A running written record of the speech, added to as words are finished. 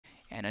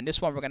And in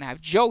this one, we're going to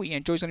have Joey,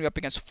 and Joey's going to be up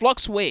against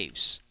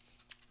FluxWaveZ.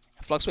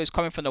 FluxWaveZ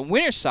coming from the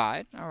winner's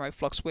side. All right,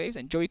 FluxWaveZ,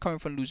 and Joey coming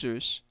from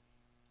losers.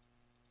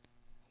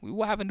 We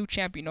will have a new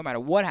champion no matter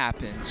what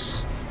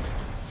happens.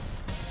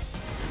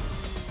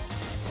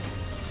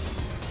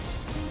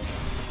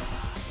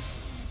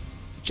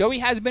 Joey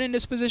has been in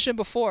this position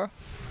before.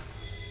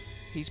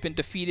 He's been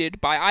defeated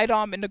by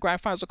Idom in the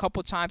grand finals a couple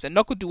of times, and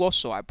Knuckle Do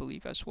also, I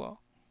believe, as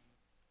well.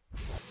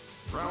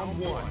 Round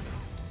 1.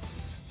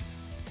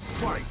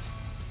 Fight.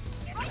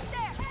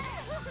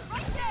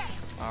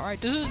 All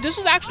right, this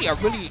is actually a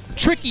really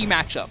tricky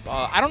matchup.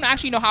 I don't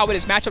actually know how it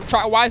is matchup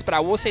chart-wise, but I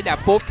will say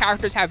that both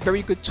characters have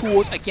very good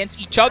tools against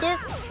each other.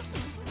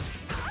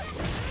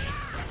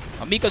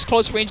 Mika's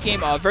close-range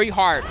game, very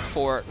hard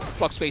for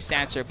FluxWaveZ to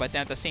answer, but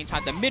then at the same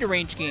time, the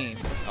mid-range game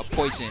of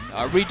Poison,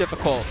 really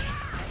difficult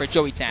for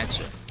Joey to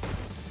answer.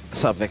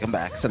 What's up, Vic? I'm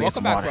back. So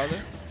Welcome back,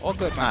 brother. All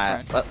good,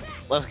 my friend.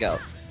 Let's go.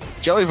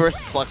 Joey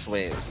versus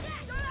FluxWaveZ.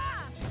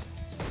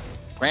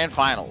 Grand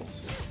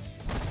Finals.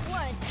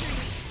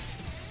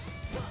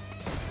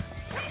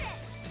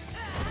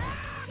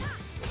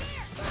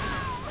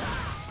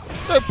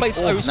 Third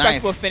place, a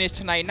respectable finish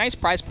tonight. Nice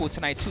prize pool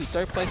tonight, too.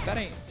 Third place, that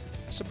ain't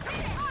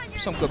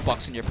some good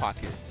bucks in your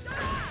pocket.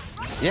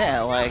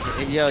 Yeah, like,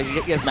 yo,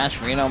 you get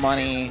Match Reno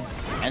money,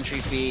 entry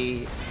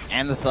fee,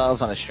 and the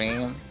subs on the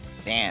stream.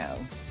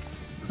 Damn.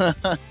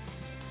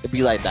 It'd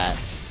be like that.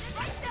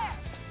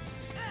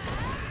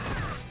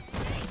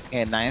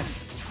 Okay,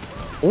 nice.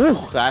 Ooh,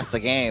 that's the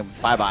game.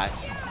 Bye-bye.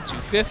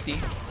 250. Oh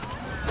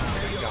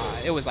my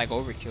god, it was like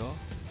overkill.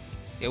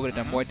 It would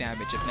have done more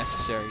damage if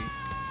necessary.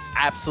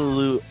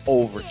 Absolute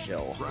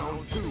overkill.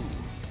 Round 2.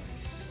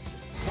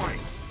 Fight.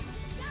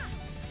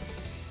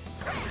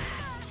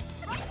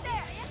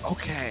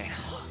 Okay,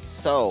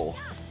 so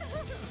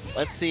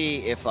let's see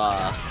if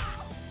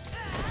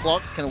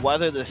Flux can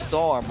weather the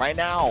storm. Right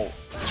now,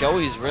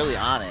 Joey's really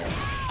on it.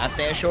 I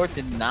Stand Short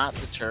did not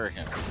deter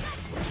him.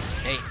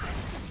 Hey.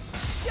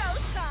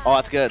 Oh,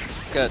 that's good.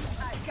 That's good.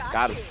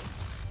 Got him.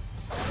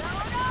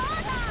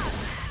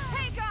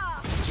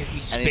 Give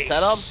me space. Any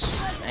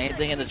setups?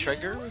 Anything in the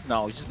trigger?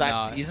 No, he's just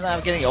back. No. He's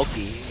not getting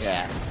Oki.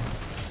 Yeah.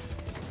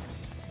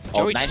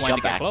 Joey nice just wanted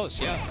jump to get back.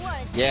 close,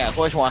 yeah. Yeah, of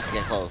course he wants to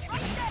get close.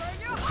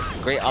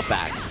 Great up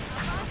backs.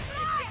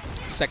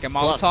 Second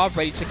Molotov Flux.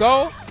 ready to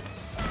go.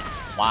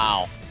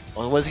 Wow.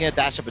 Well, what's he gonna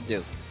dash up and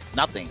do?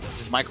 Nothing.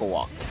 Just micro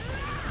walks.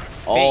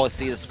 Oh,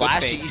 see the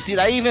splash. You see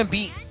that even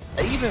beat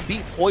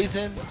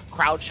Poison's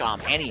crouch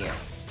anti-air.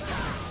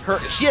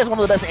 She has one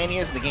of the best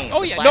anti-airs in the game.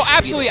 Oh yeah, no,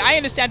 absolutely. I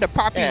understand the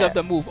properties of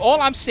the move.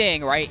 All I'm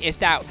saying, right, is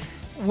that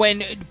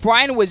when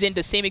Brian was in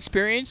the same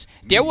experience,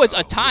 there was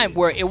a time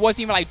where it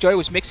wasn't even like Joey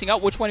was mixing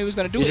up which one he was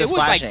going to do. It was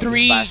like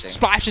 3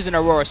 splashes in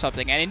a row or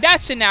something. And in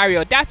that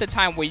scenario, that's the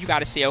time where you got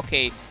to say,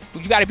 okay,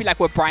 you got to be like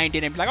what Brian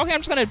did and be like, okay,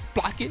 I'm just going to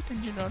block it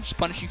and, you know, just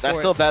punish you for it. That's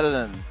still better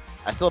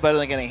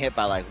than getting hit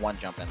by like one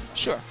jump in.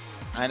 Sure.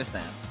 I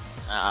understand.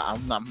 I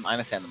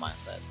understand the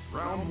mindset.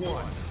 Round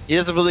 1. He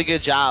does a really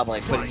good job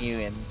like putting you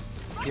in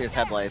Here's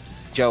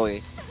headlights.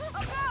 Joey.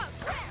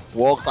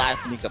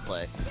 World-class Mika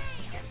play.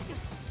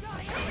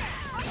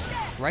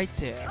 Right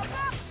there.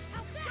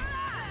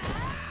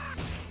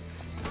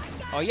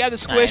 Oh, yeah, the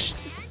squish.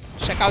 Nice.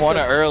 Check out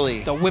Corner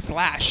early. The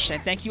whiplash.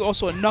 And thank you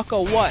also,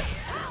 Knuckle What?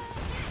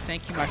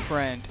 Thank you, my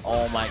friend.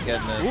 Oh, my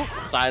goodness. Oop.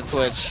 Side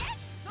switch.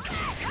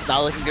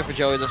 Not looking good for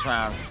Joey this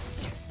round.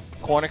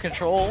 Corner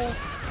control.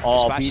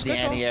 Oh, beat the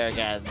anti-air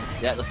again.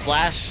 Yeah, the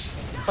splash.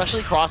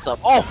 Especially cross-up.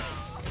 Oh!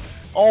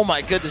 Oh,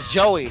 my goodness,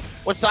 Joey.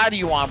 What side are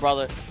you on,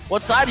 brother?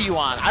 What side are you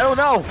on? I don't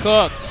know.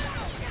 Cooked.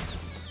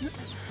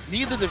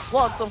 Neither did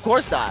Flux. Of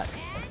course not.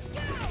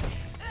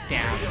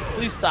 Damn.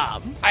 Please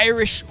stop.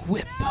 Irish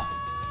whip.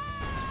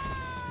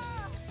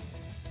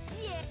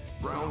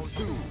 Round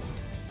 2.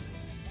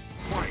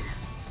 Fight.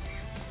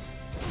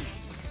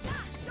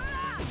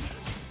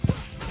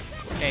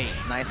 Hey.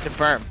 Nice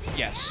confirm.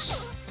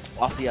 Yes.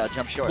 Off the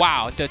jump short.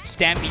 Wow, the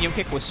stand medium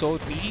kick was so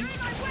meaty.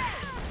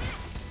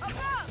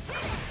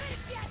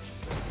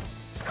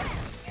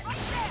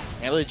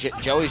 And really,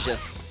 Joey's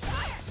just,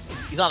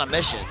 he's on a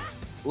mission.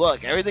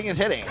 Look, everything is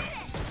hitting.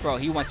 Bro,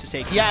 he wants to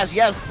take it. Yes,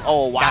 yes.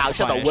 Oh, wow. He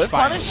tried to whip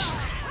punish?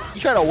 He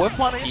tried to whip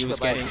punish? He was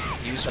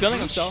feeling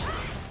himself.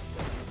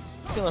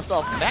 Feeling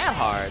himself mad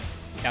hard.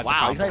 That's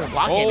wow, he's not even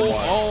blocking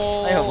anymore.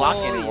 Oh, not even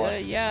blocking anymore.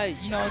 Yeah,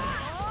 you know.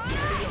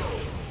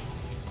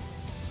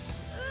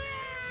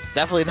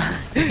 Definitely not.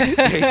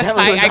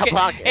 Definitely not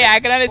blocking. Hey,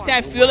 I can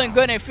understand feeling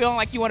good and feeling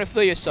like you want to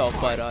feel yourself,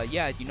 but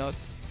yeah, you know,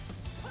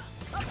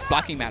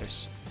 blocking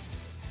matters.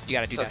 You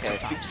gotta do that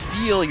sometimes.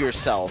 Feel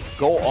yourself.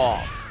 Go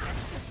off.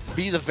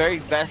 Be the very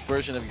best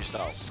version of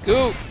yourself.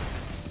 Scoop.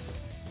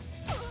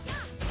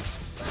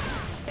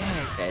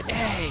 Okay.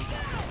 Hey.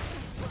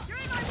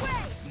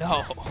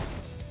 No.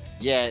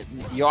 Yeah,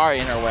 you are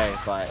in her way,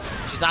 but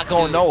she's not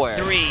going nowhere.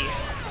 3.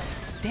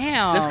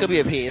 Damn. This could be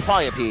a P. It's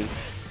probably a P.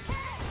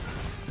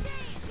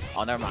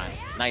 Oh, never mind.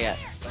 Not yet.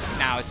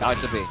 Now it's a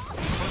P.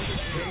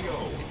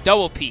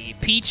 Double P.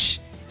 Peach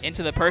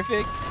into the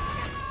perfect.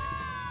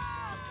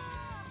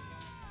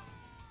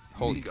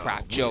 Holy Mika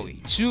crap, wins. Joey.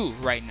 2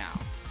 right now.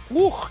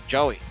 Woo,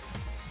 Joey.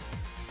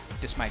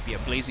 This might be a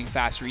blazing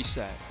fast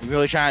reset. You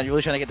really trying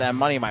to get that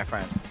money, my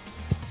friend.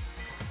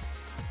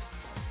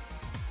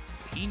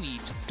 He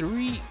needs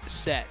 3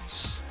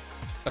 sets.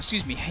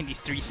 Excuse me, he needs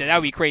 3 sets. That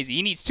would be crazy.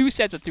 He needs 2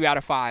 sets of 3 out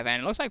of 5.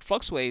 And it looks like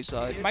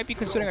FluxWaveZ might be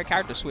considering a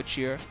character switch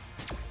here.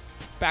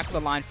 Back of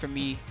the line for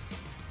me.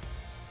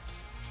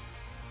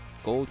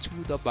 Go to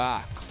the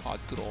back.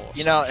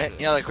 You know,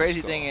 the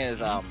crazy thing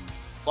is,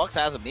 Flux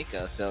has a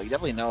Mika, so he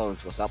definitely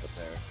knows what's up with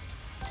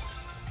her.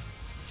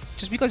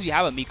 Just because you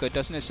have a Mika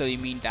doesn't necessarily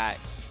mean that.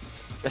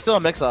 It's still a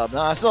mix-up.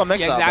 No, it's still a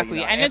mix-up. Yeah, exactly.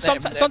 But, and then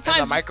sometimes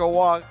the micro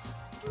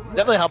walks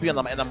definitely help you in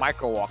the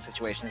micro walk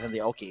situations in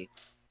the Oki.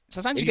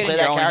 Sometimes If you you get in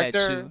play your that own head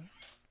character- too.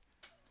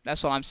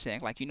 That's all I'm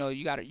saying. Like, you know,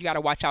 you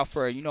gotta watch out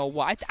for, you know,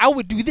 well, I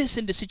would do this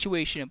in the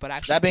situation, but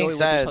actually That being Joey would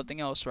said- do something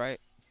else, right?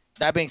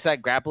 That being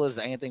said, grapple is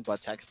anything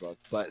but textbook.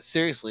 But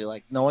seriously,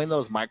 like knowing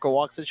those micro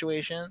walk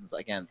situations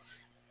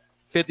against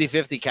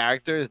 50-50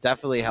 characters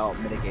definitely help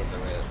mitigate the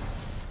risk.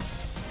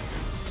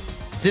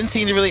 Didn't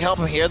seem to really help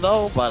him here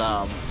though, but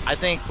I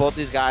think both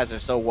these guys are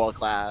so world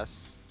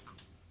class.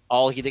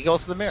 All he did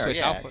goes to the mirror. Switch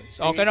Yeah. outputs.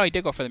 See? Okay, no, he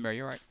did go for the mirror.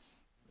 You're right.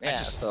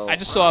 Yeah, I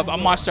just saw a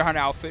Monster Hunter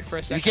outfit for a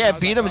If second. you I can't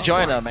was beat like, him, oh,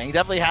 join him, man. He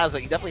definitely has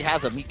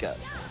a Mika.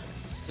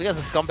 He has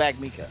a scumbag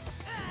Mika.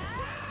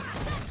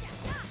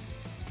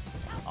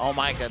 Oh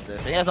my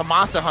goodness. He has a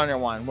Monster Hunter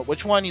one.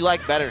 Which one you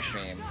like better,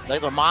 Stream? Like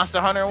the Monster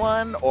Hunter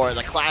one or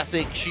the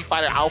classic Street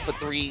Fighter Alpha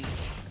 3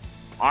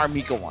 Arm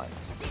Mika one?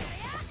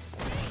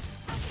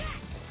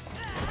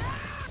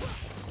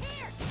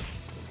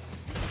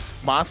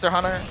 Monster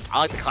Hunter? I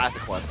like the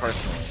classic one,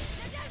 personally.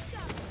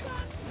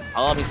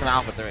 I love me some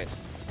Alpha 3.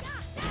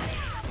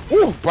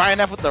 Ooh, Brian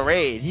F with the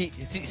raid.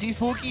 See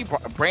Spooky?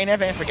 Brain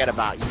F ain't forget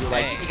about you.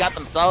 Like, he got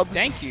them subs.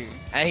 Thank you.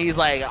 And he's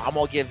like, I'm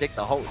gonna give Vic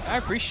the host. I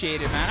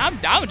appreciate it, man.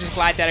 I'm just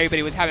glad that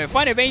everybody was having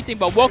fun. If anything,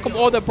 but welcome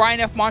all the Brian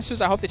F monsters.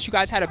 I hope that you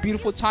guys had a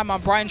beautiful time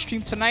on Brian's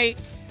stream tonight.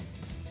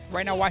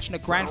 Right now, watching the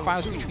grand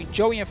finals between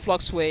Joey and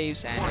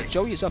FluxWaveZ, and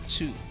Joey is up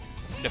 2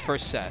 in the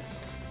first set.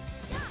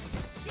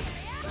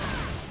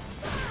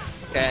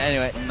 Okay,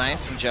 anyway,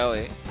 nice from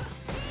Joey.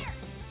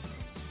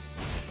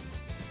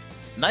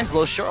 Nice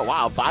low short.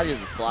 Wow, body of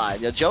the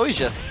slide. Yo, Joey's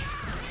just...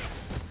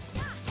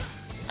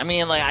 I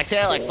mean, like, I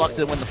say like Flux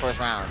didn't win the first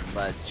round,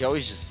 but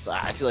Joey's just...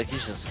 I feel like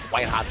he's just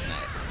white hot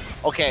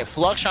tonight. Okay,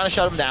 Flux trying to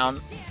shut him down.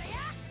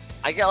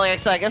 Like I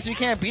said, I guess if you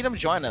can't beat him,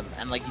 join him.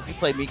 And, like, you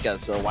play Mika,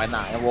 so why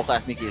not? And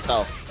world-class Mika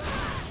yourself.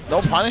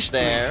 No punish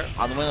there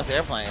on the wingless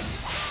airplane.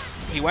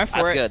 He went for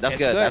That's it. good. That's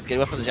good. That's good. He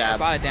went for the jab. That's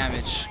a lot of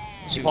damage.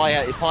 He's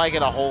probably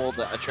gonna hold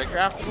a trigger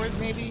afterwards,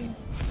 maybe?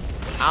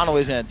 I don't know what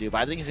he's gonna do, but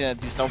I think he's gonna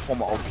do some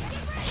form of open.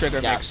 Trigger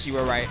Yes. mix, you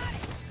were right.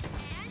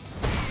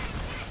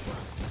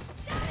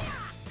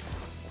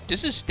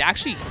 This is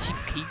actually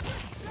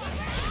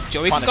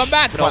Joey Punish. can come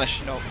back.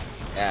 Punish. No.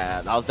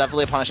 Yeah, that was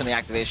definitely a punish on the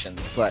activation,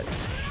 but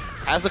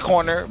has the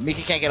corner.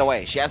 Mika can't get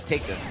away. She has to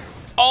take this.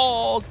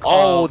 Oh,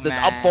 The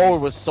man. up forward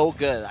was so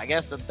good. I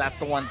guess that's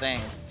the one thing.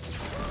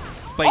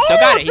 But he still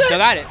got it. He still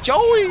got it.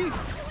 Joey.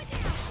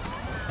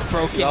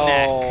 Broken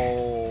neck.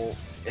 Oh,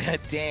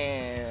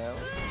 damn.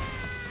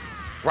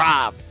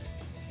 Robbed.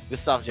 Good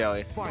stuff,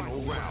 Joey. Final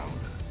round.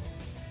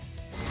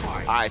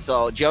 Fight. All right,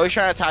 so Joey's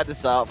trying to tie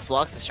this up.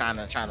 Flux is trying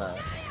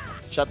to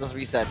shut this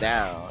reset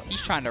down.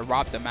 He's trying to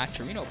rob the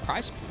Maturino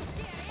prize pool.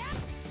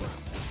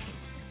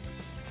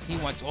 He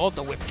wants all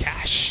the whip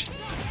cash.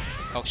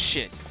 Oh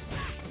shit.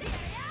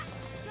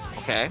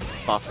 Okay,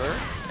 buffer,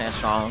 stand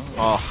strong.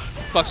 Oh,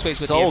 FluxWaveZ with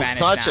the so advantage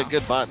such now. a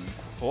good button.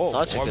 Oh,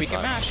 such a or good we can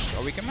button. mash.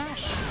 Or we can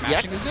mash.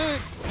 Mashing Yes. is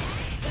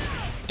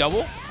good.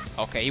 Double.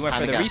 Okay, he went for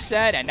Kinda the got-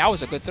 reset, and that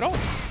was a good throw.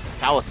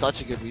 That was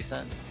such a good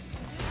reset.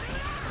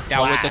 That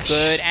was a Splash.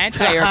 good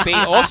anti-air bait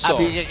also.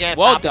 You can't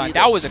Well stop done. either.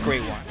 That was a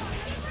great one.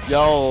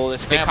 Yo, the combo,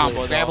 scramble,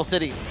 though. scramble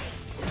city,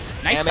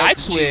 Nice Ham, side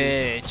eggs, and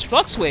cheese. switch.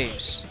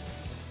 FluxWaveZ.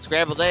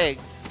 scrambled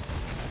eggs.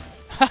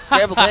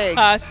 Scrambled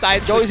eggs.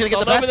 Side Joey's switch gonna get the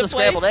all best over of the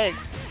place. scrambled egg.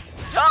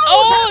 Yo,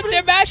 Oh, what's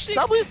they're happening? mashing.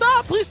 Stop, please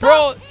stop, please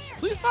Bro, stop,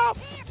 please stop.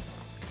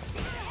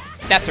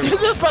 that's a He's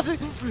reset. just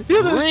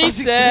busting.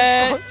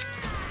 Reset.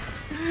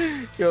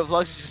 Yo,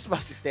 Flux is just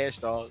busting stand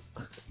strong.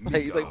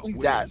 Like, he's like, please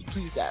dad,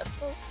 please dad.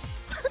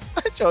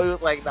 Joey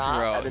was like, nah,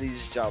 Bro, and then he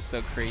just jumped.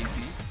 so crazy.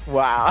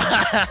 Wow.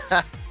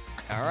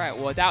 All right,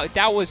 well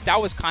that was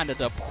kind of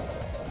the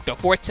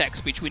vortex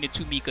between the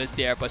two Mikas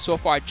there, but so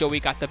far Joey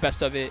got the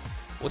best of it.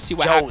 We'll see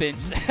what Joey.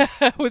 happens.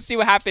 We'll see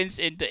what happens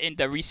in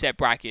the reset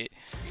bracket.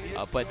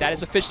 But that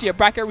is officially a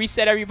bracket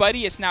reset,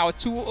 everybody. It's now a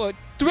 3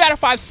 out of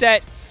 5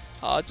 set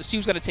to see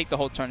who's gonna take the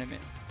whole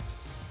tournament.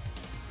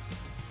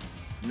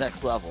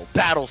 Next level,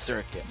 battle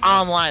circuit,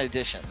 online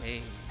edition.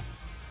 Hey,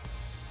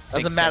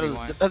 Doesn't Thanks, matter.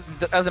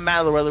 everyone. Doesn't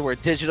matter whether we're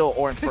digital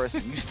or in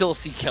person. You still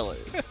see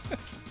killers.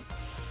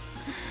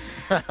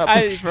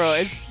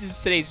 bro,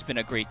 today's been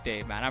a great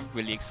day, man. I'm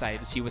really excited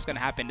to see what's gonna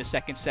happen in the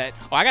second set.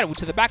 Oh, I gotta move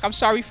to the back. I'm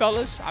sorry,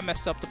 fellas. I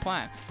messed up the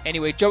plan.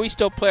 Anyway, Joey's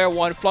still player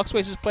 1. FluxWaveZ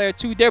is player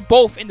 2. They're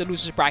both in the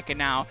losers bracket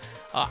now.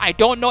 I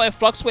don't know if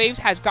FluxWaveZ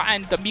has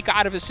gotten the Mika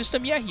out of his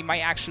system yet. He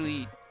might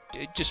actually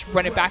just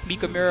run it back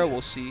Mika mirror.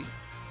 We'll see.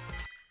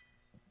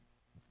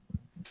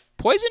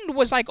 Poison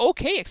was like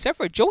okay, except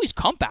for Joey's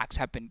comebacks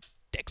have been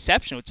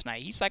exceptional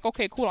tonight. He's like,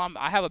 okay, cool.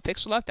 I have a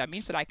pixel left. That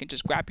means that I can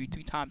just grab you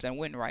 3 times and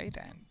win, right?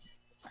 And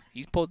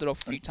he's pulled it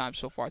off a few times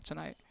so far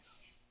tonight.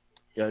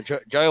 Yo,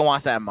 Joey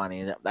wants that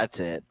money. That's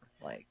it.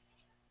 Like,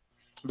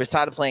 we're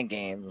tired of playing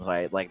games,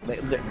 right? Like,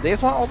 they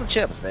just want all the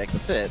chips, Vic.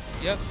 That's it.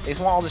 Yep. They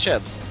just want all the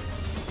chips.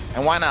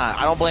 And why not?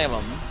 I don't blame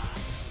them.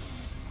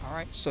 All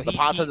right. So the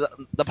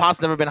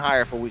pot's never been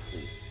higher for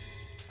weekly.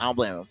 I don't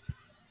blame him.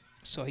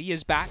 So he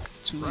is back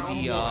to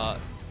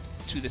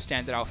the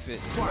standard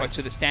outfit, or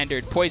to the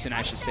standard poison,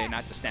 I should say,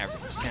 not the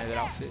standard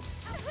outfit.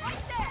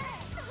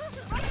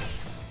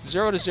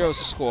 0-0 is the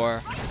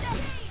score.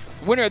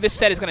 Winner of this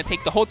set is going to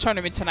take the whole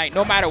tournament tonight,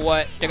 no matter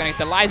what. They're going to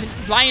get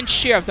the lion's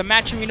share of the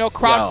Match Reno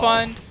crowd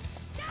fund.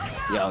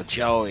 Yo,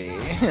 Joey.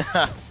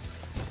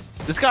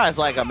 This guy's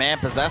like a man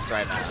possessed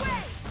right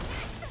now.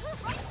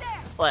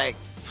 Like,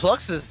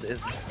 Flux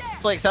is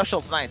playing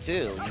exceptional tonight, too.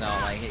 You know,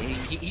 like,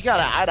 he got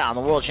an eye down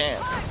the world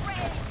champ.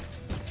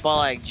 But,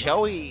 like,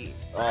 Joey,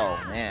 oh,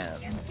 man.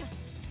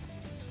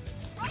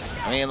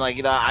 I mean, like,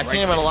 you know, I've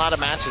seen him in a lot of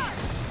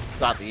matches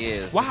throughout the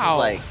years.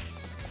 Wow.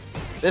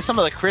 This is some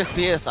of the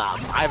crispiest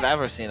I've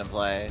ever seen him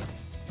play.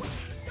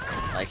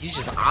 Like, he's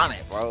just on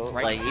it, bro.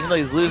 Right. Like, even though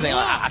he's losing,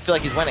 I feel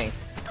like he's winning.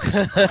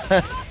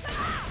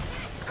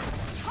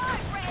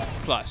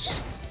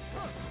 Plus.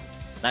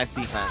 Nice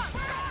defense.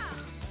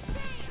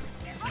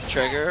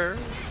 Trigger.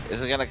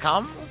 Is it going to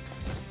come?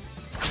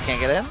 She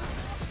can't get in?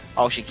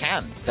 Oh, she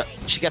can.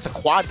 She gets a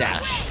quad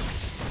dash.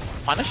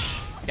 Punish?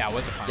 That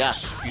was a punish.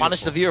 Yes. Beautiful.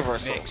 Punish the view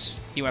reversal. Mix.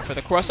 He went for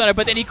the cross on it,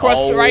 but then he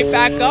crossed it right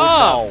back up.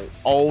 No.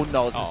 Oh,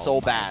 no. This is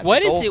so bad.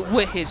 What is it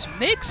with his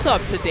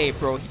mix-up today,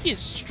 bro? He is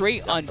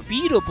straight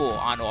unbeatable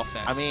on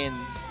offense. I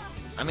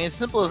mean, as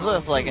simple as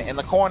this. Like, in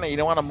the corner, you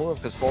don't want to move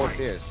because forward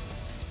fears.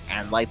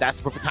 And, like, that's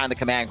the perfect time to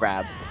command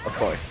grab, of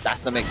course.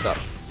 That's the mix-up.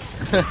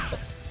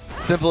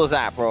 Simple as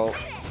that, bro.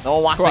 No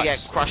one wants to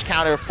get crush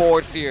counter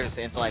forward fears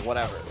into, like,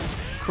 whatever.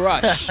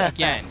 Crush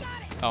again.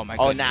 Oh, my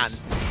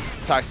goodness. Oh, nah.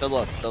 Sorry, so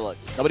look.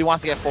 Nobody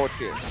wants to get forward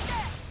fierce.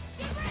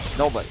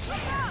 Nobody.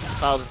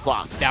 So this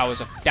block. That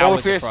was a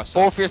cross.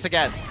 Forward fierce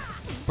again.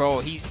 Bro,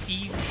 he's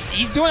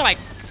doing like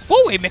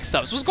full-way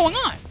mix-ups. What's going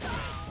on?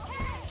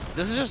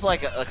 This is just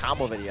like a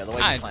combo video, the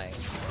way he's playing.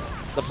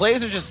 The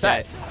plays are just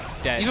set.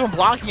 Dead. Even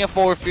blocking a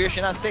forward fierce,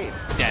 you're not safe.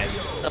 Dead.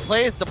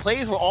 The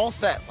plays were all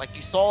set. Like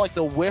you saw like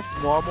the whiff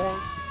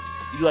normals.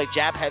 You do like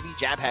jab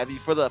heavy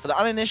for the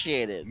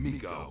uninitiated.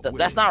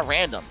 That's not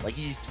random. Like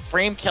he's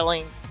frame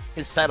killing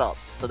his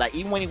setups so that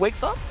even when he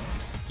wakes up,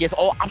 he has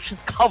all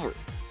options covered.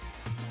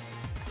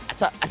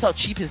 That's how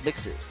cheap his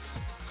mix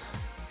is.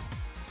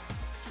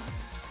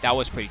 That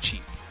was pretty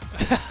cheap.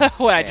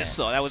 What I just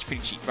saw, that was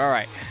pretty cheap. All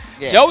right.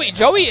 Yeah.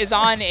 Joey is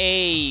on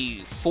a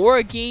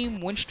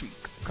 4-game win streak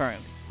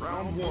currently.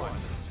 Round 1.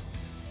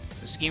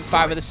 This is game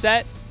 5 of the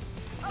set.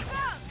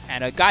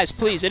 And guys,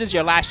 please, it is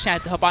your last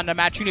chance to hop on the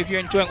Match Reno if you're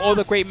enjoying all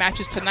the great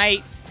matches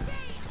tonight.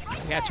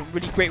 We had some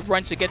really great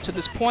runs to get to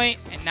this point,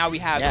 and now we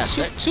have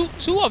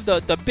two of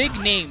the big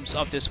names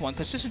of this one,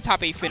 consistent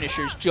top 8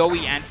 finishers,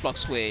 Joey and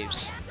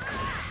FluxWaveZ.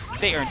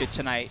 They earned it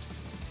tonight.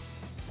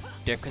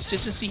 Their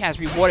consistency has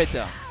rewarded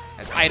them,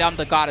 as Idam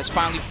the God has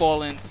finally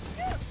fallen.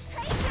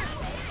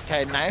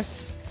 Okay,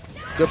 nice.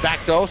 Good back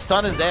throw.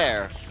 Stun is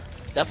there.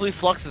 Definitely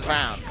Flux's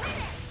round.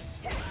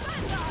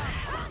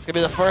 It's gonna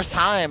be the first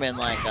time in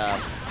like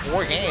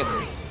 4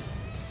 games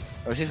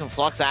we see some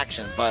Flux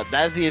action, but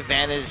that is the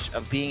advantage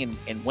of being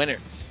in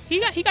winners. He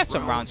got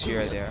some rounds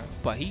here or there,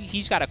 but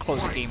he's got to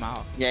close the game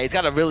out. Yeah, he's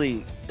got to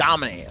really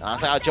dominate.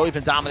 That's how Joey's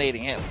been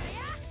dominating him.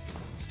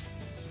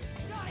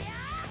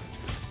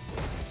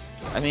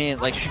 I mean,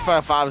 like Street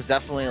Fighter 5 is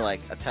definitely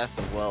like a test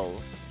of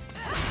wills.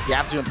 You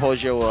have to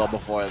impose your will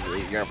before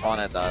your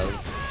opponent does.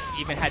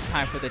 Even had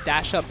time for the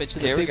dash up into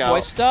the big boy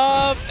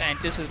stuff, and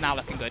this is not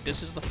looking good.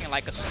 This is looking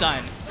like a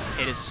stun.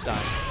 It is a stun.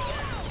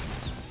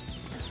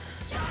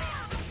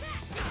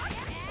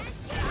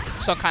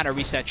 Some kind of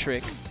reset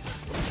trick.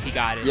 He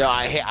got it. Yo,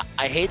 I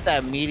hate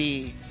that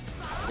meaty.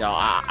 Yo,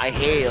 I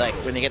hate like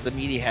when they get the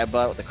meaty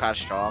headbutt with the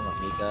crouch strong of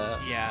Mika.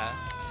 Yeah.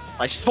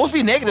 Like she's supposed to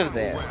be negative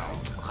there.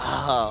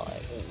 Oh,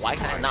 like, why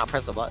can I not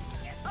press a button?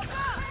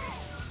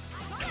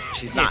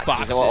 She's not.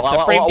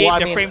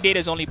 The frame data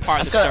is only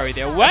part of the story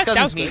there. What?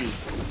 That was meaty.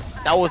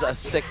 That was a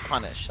sick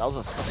punish. That was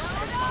a sick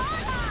punish.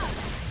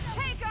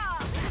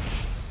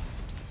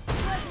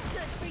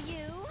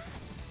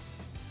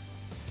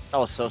 That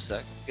was so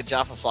sick. Good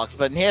job for Flux,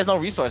 but he has no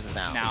resources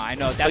now. Now I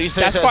know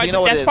that's part of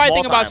the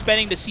thing about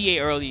spending the CA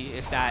early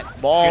is that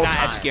you're not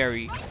as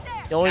scary.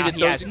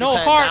 He has no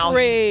heart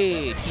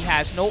rate. He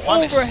has no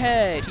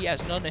overhead. He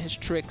has none of his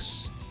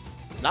tricks.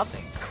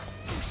 Nothing.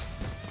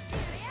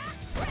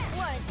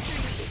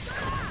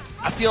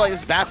 I feel like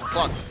this is bad for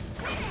Flux.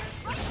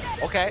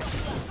 Okay.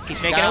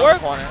 He's making it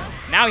work.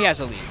 Now he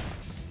has a lead.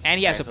 And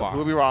he has a bar.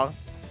 Who be wrong?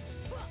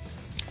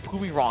 Who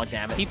be wrong,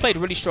 damn it. He played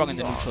really strong in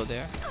the neutral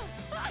there.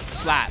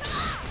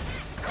 Slaps.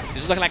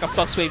 This is looking like a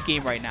FluxWave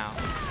game right now.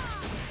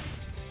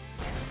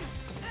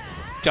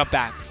 Jump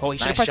back. Oh, he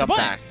should have Nice pressed the jump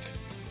button.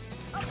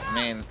 back. I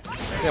mean,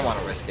 he didn't want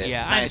to risk it.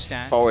 Yeah, I nice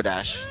understand. Forward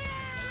dash.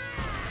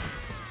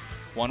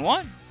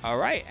 1-1. All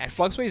right, and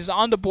FluxWaveZ is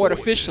on the board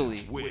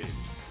officially.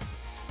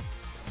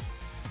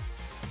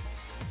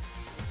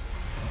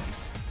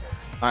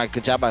 All right,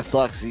 good job by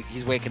Flux.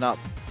 He's waking up.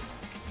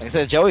 Like I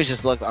said, Joey's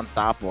just looked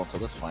unstoppable until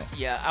this point.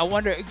 Yeah, I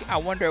wonder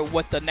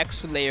what the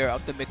next layer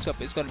of the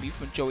mix-up is going to be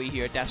from Joey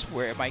here. That's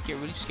where it might get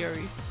really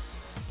scary.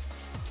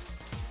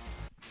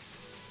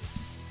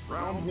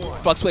 Round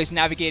 1. FluxWaveZ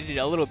navigated it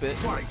a little bit.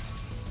 Fight.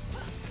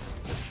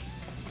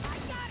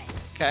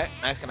 Okay,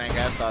 nice command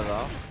grab started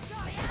off.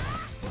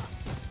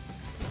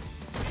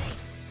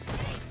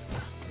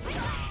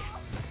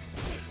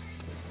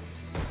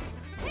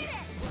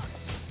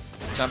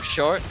 Jump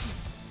short.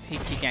 He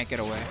can't get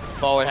away.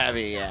 Forward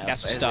heavy, yeah.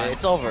 That's a stun.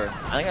 It's over.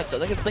 I think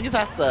it's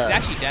past the. He's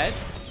actually dead.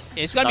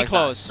 It's going to be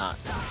close. Not.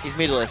 He's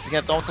meterless. He's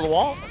going to throw him to the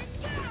wall?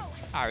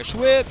 Irish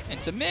whip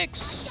into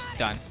mix.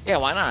 Done. Yeah,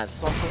 why not? Just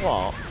throw him to the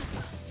wall.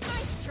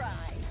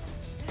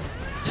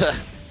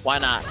 Why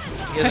not?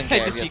 He doesn't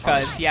care. Just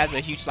because he has a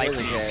huge life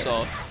lead.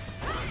 So,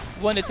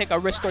 willing to take a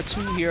risk or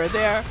two here or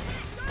there.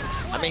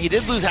 I mean, he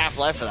did lose half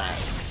life for that.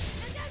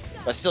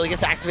 But still, he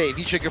gets to activate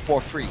V-Trigger for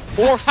free.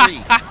 For free!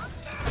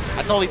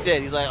 That's all he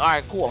did. He's like, all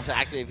right, cool. I'm going to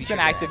activate He's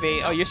V-Trigger. going to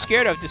activate. Oh, you're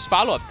scared of this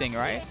follow-up thing,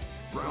 right?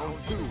 Round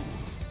 2.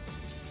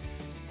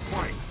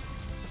 Fight.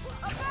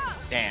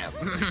 Damn.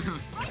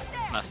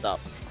 It's messed up.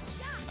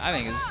 I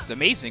think it's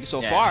amazing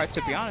so far,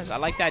 to be honest. I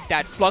like that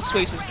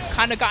FluxWaveZ has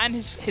kind of gotten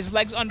his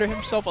legs under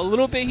himself a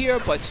little bit here,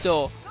 but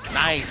still.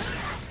 Nice.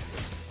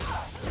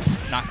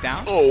 Knocked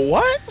down. Oh,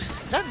 what?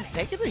 Is that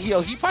taking it? Yo,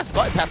 he pressed the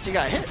button after he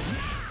got hit.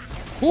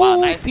 Ooh, Wow,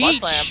 nice butt Peach.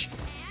 slam.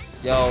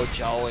 Yo,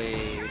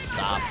 Joey,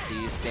 stop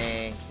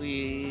beasting,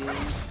 please.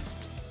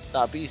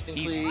 Stop beasting,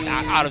 He's please.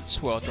 out of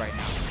this world right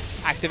now.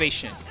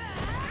 Activation.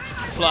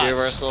 Plus.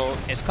 Reversal.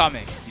 It's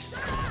coming.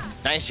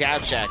 Nice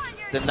jab check.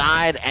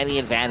 Denied any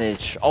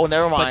advantage. Oh,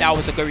 never mind. But that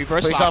was a good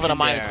reversal. Put yourself in a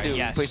option -2. there.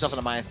 Yes. Put yourself in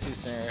a -2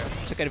 scenario.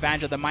 Took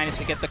advantage of the minus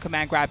to get the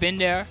command grab in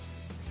there.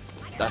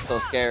 That's so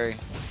scary.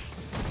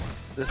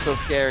 This is so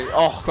scary.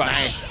 Oh, Crush.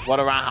 nice. What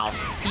a roundhouse.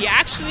 He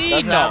actually,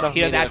 Doesn't have no, enough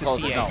he doesn't have meter to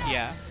to see close it. it, no.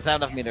 Yeah. It's not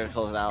enough meter to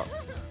close it out.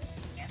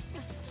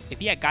 If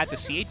he had got the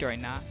C8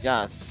 during that.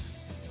 Yes.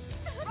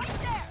 He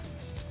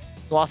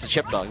wants the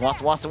chip, though. He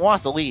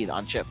wants the lead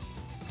on chip.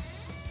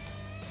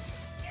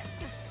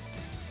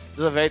 This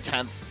is a very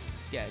tense.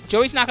 Yeah,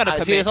 Joey's not going to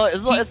commit.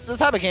 It's the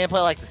type of gameplay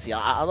I like to see.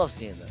 I love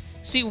seeing this.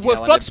 See, with when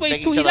they're FluxWaveZ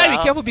banging too, each he's got to other be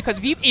out. careful because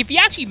if he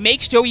actually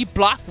makes Joey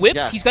block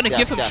whips, he's going to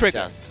give him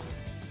trigger.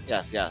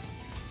 Yes.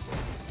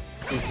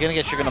 He's going to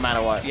get trigger no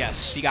matter what.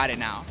 Yes, he got it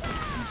now.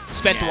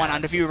 Spent the one on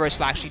the view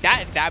reversal, actually.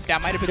 That might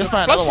have been good. Just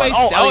find another one.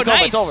 FluxWaveZ, Oh,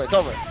 nice. it's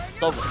over.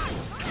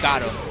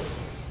 Got him.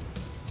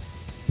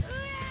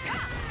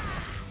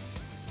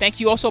 Thank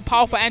you also,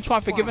 Powerful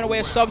Antoine, for giving away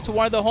a sub to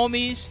one of the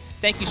homies.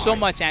 Thank you so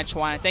much,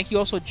 Antoine. Thank you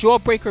also,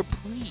 Jawbreaker,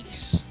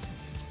 please.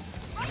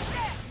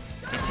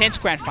 Intense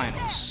Grand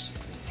Finals.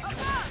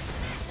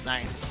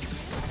 Nice.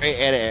 Great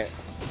air.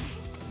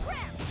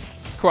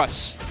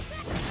 Cross.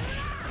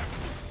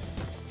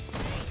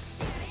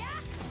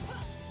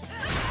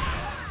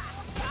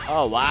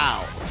 Oh,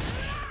 wow.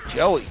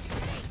 Joey.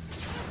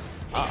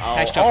 Uh-oh.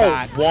 Nice jump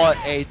back. What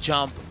a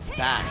jump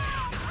back.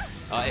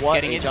 It's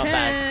What getting a jump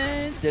back.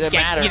 intense. Did it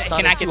matter? Stun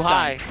Cannot is get too stunned.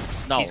 high.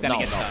 No, He's gonna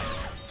get stunned.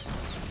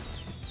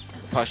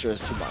 Pressure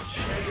is too much.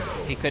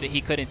 He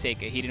couldn't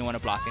take it. He didn't want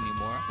to block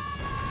anymore.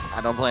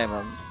 I don't blame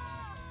him.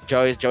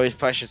 Joey's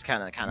pressure is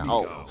kind of It's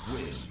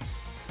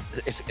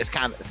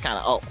kind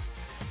of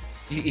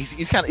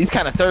He's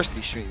kind of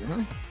thirsty,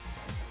 Stream.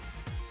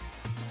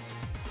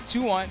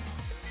 2-1.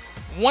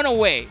 1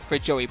 away for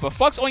Joey, but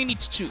Flux only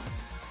needs 2.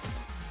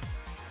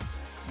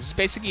 This is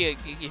basically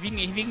if he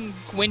can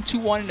win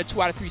 2-1 in a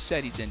 2 out of 3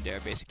 set, he's in there.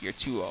 Basically, you're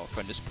 2-0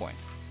 from this point.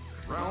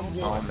 Round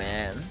 1. Oh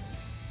man.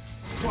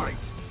 Fight.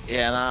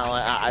 Yeah, no,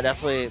 I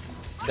definitely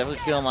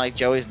feeling like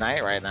Joey's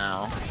night right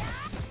now.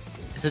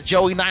 It's a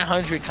Joey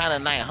 900 kind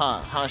of night,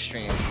 huh,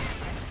 Stream?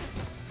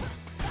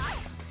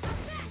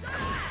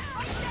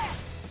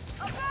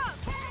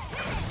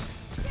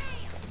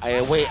 I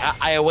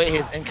await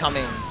his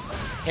incoming.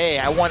 Hey,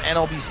 I want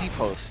NLBC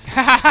post.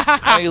 I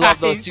know you love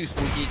those too,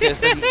 Spooky, because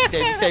you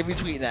stay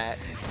retweeting that.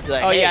 You're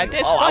like, Oh, hey, yeah,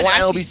 that's fun, I want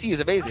actually. NLBC. Is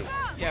amazing.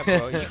 Yeah,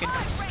 bro. You can.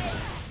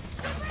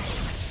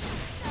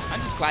 I'm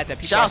just glad that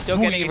people Shout are out still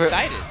Spooky getting for-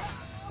 excited.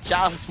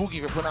 Shout out to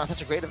Spooky for putting on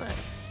such a great event.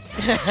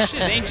 Shit,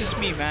 it ain't just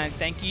me, man.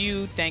 Thank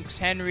you. Thanks,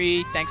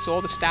 Henry. Thanks to all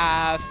the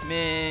staff,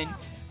 Min.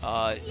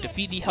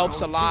 Defeaty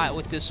helps a lot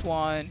with this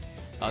one.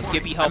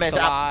 Gibby helps a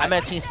lot. I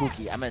meant Team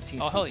Spooky. I meant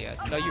Team Oh, Spooky. hell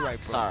yeah. No, you're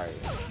right, bro. Sorry.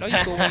 No,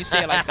 you're cool when you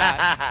say it like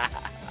that.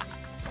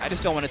 I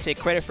just don't want to take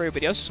credit for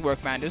everybody else's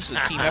work, man. This is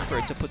a team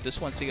effort to put this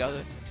one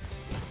together.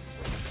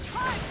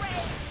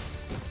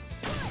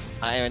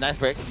 Anyway, nice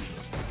break.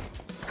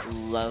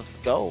 Let's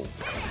go.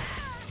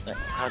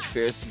 Couch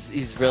Fierce,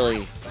 he's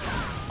really...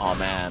 Oh,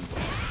 man.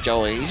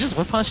 Joey, he's just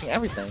whip punching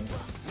everything.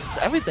 It's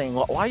everything.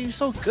 Why are you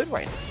so good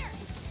right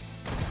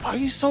now? are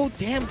you so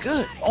damn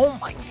good? Oh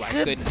my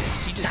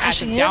goodness. He just has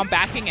Dashing him in? down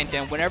backing, and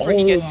then whenever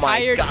he gets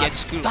tired, he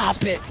gets screwed.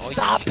 Stop it.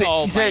 Stop it.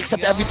 Oh He said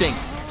accept everything.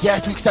 He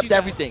has to accept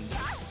everything.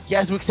 He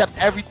has to accept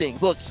everything.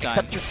 Look,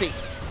 accept your fate.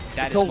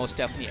 That is most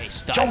definitely a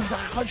stun. Joey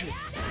got 100.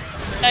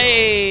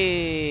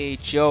 Hey,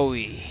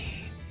 Joey.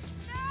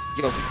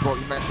 Yo,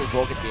 he mentally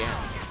broke at the end.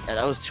 Yeah,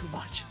 that was too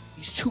much.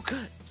 He's too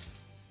good.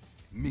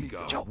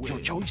 Mika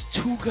Joey's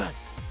too good.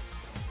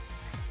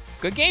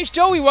 Good games,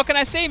 Joey. What can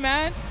I say,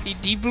 man?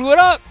 He blew it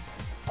up.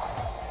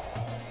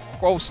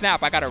 Oh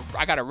snap! I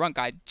gotta run,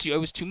 guy. It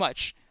was too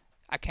much.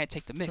 I can't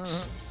take the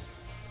mix.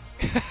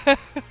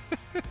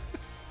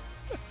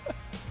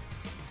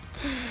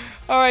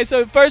 All right,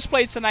 so first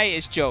place tonight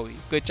is Joey.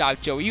 Good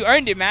job, Joey. You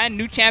earned it, man.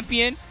 New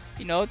champion.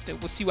 You know,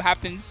 we'll see what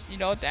happens. You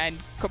know, and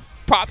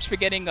props for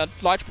getting a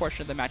large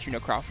portion of the match,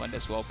 crowdfund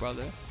as well,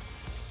 brother.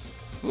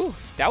 Ooh,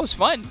 that was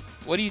fun.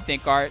 What do you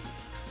think, Art?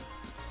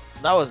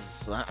 That was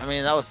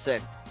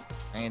sick.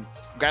 I mean,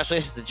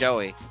 congratulations to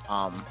Joey.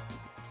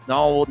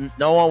 No one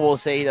will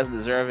say he doesn't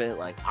deserve it.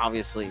 Like,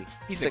 obviously,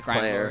 he's sick a grind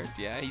player. lord.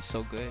 Yeah, he's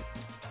so good.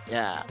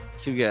 Yeah,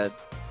 too good.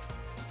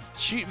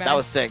 Shoot, man. That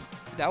was sick.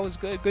 That was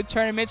good. Good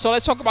tournament. So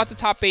let's talk about the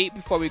top 8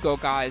 before we go,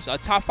 guys.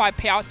 Top 5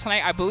 payout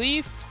tonight, I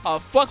believe.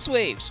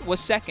 FluxWaveZ was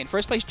second.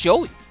 First place,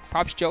 Joey.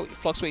 Props, Joey.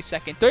 FluxWaveZ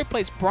second. Third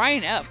place,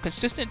 Brian F.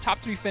 Consistent top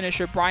 3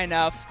 finisher, Brian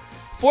F.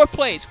 Fourth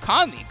place,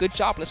 Kami. Good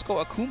job. Let's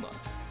go, Akuma.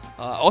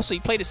 Also, he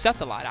played his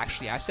Seth a lot,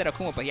 actually. I said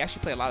Akuma, but he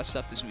actually played a lot of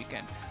Seth this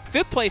weekend.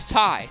 Fifth place,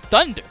 Ty.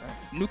 Thunder.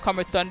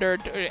 Newcomer Thunder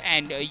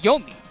and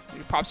Yomi.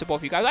 Props to both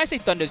of you guys. I say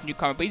Thunder's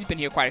newcomer, but he's been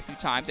here quite a few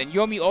times. And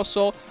Yomi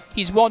also,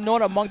 he's well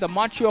known among the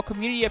Montreal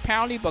community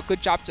apparently, but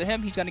good job to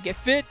him. He's going to get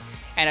fit.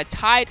 And a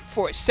tied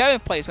for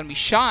 7th place going to be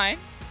Shine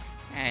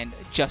and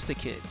Just a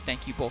Kid.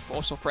 Thank you both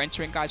also for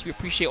entering, guys. We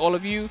appreciate all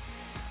of you.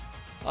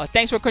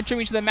 Thanks for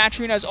contributing to the match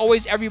arena as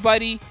always,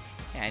 everybody.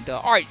 And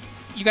all right,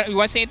 you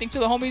want to say anything to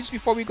the homies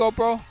before we go,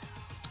 bro?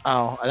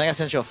 Oh, I think I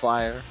sent you a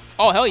flyer.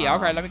 Oh, hell yeah.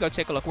 Okay, let me go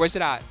take a look. Where's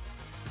it at?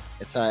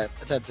 It's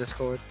at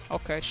Discord.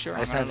 Okay, sure.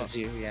 I sent it to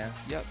you, yeah.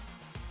 Yep.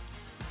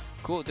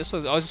 Cool. This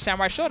was a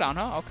Samurai Showdown,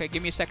 huh? Okay,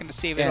 give me a second to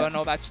save it and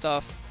all that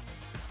stuff.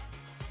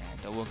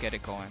 And we'll get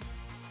it going.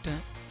 Dun,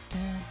 dun,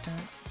 dun.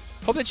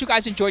 Hope that you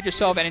guys enjoyed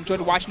yourself and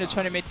enjoyed watching the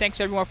tournament. Thanks,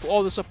 everyone, for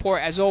all the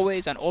support, as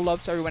always. And all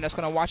love to everyone that's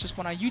going to watch this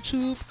one on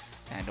YouTube.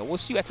 And we'll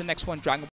see you at the next one, Dragon